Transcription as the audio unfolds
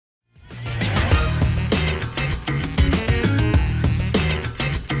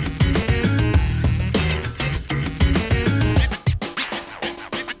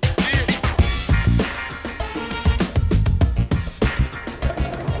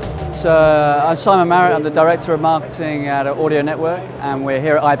I'm Simon Marett, I'm the Director of Marketing at Audio Network, and we're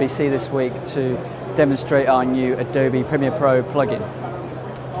here at IBC this week to demonstrate our new Adobe Premiere Pro plugin.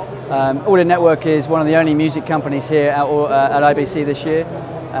 Audio Network is one of the only music companies here at IBC this year.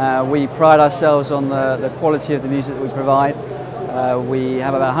 We pride ourselves on the quality of the music that we provide. We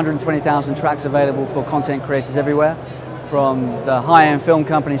have about 120,000 tracks available for content creators everywhere, from the high-end film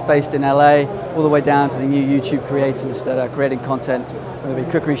companies based in LA all the way down to the new YouTube creators that are creating content, whether it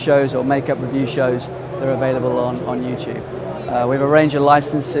be cookery shows or makeup review shows that are available on YouTube. We have a range of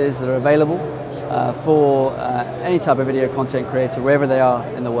licenses that are available for any type of video content creator wherever they are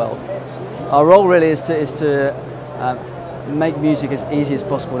in the world. Our role really is to make music as easy as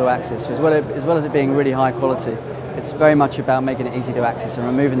possible to access. So as well as it being really high quality, it's very much about making it easy to access and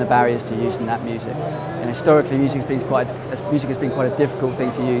removing the barriers to using that music. And historically, music has been quite a difficult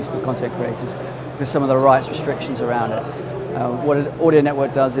thing to use for content creators because some of the rights restrictions around it. What Audio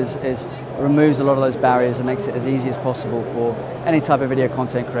Network does is removes a lot of those barriers and makes it as easy as possible for any type of video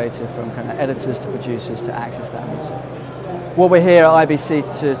content creator, from kind of editors to producers, to access that music. What we're here at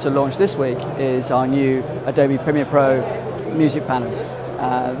IBC to launch this week is our new Adobe Premiere Pro music panel.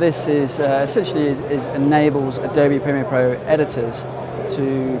 This is essentially enables Adobe Premiere Pro editors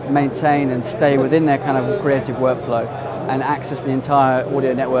to maintain and stay within their kind of creative workflow and access the entire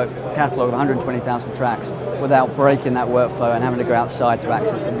Audio Network catalogue of 120,000 tracks without breaking that workflow and having to go outside to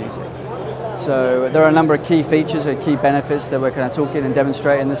access the music. So there are a number of key features and key benefits that we're kind of talking and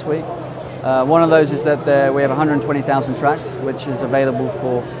demonstrating this week. One of those is that we have 120,000 tracks, which is available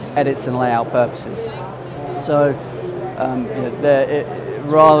for edits and layout purposes. So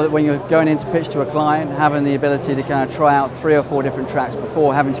rather, when you're going in to pitch to a client, having the ability to kind of try out 3 or 4 different tracks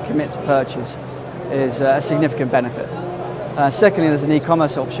before having to commit to purchase is a significant benefit. Secondly, there's an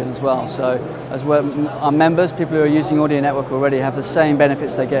e-commerce option as well. So as well, our members, people who are using Audio Network already, have the same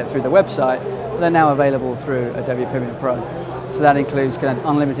benefits they get through the website. They're now available through Adobe Premiere Pro. So that includes kind of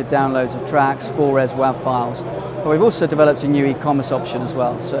unlimited downloads of tracks, full res WAV files. But we've also developed a new e-commerce option as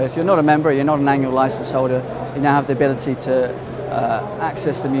well. So if you're not a member, you're not an annual license holder, you now have the ability to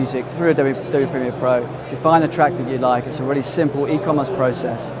access the music through Adobe Premiere Pro. If you find the track that you like, it's a really simple e-commerce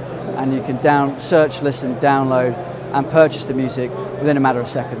process, and you can search, listen, download, and purchase the music within a matter of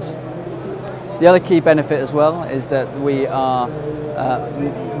seconds. The other key benefit as well is that we are,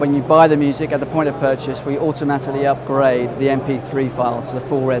 when you buy the music at the point of purchase, we automatically upgrade the MP3 file to the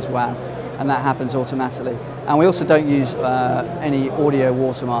full res WAV, and that happens automatically. And we also don't use any audio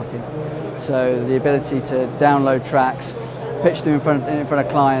watermarking. So the ability to download tracks, pitch them in front of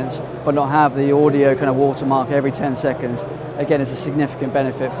clients, but not have the audio kind of watermark every 10 seconds, again, is a significant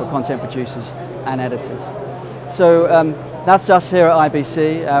benefit for content producers and editors. So that's us here at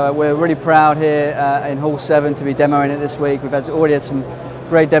IBC. We're really proud here in Hall 7 to be demoing it this week. We've already had some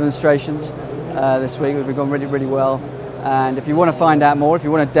great demonstrations this week. We've gone really, really well. And if you want to find out more, if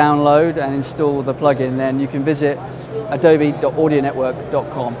you want to download and install the plugin, then you can visit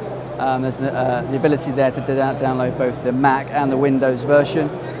adobe.audionetwork.com. There's the ability there to download both the Mac and the Windows version.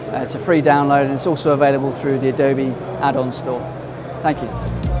 It's a free download, and it's also available through the Adobe add-on store. Thank you.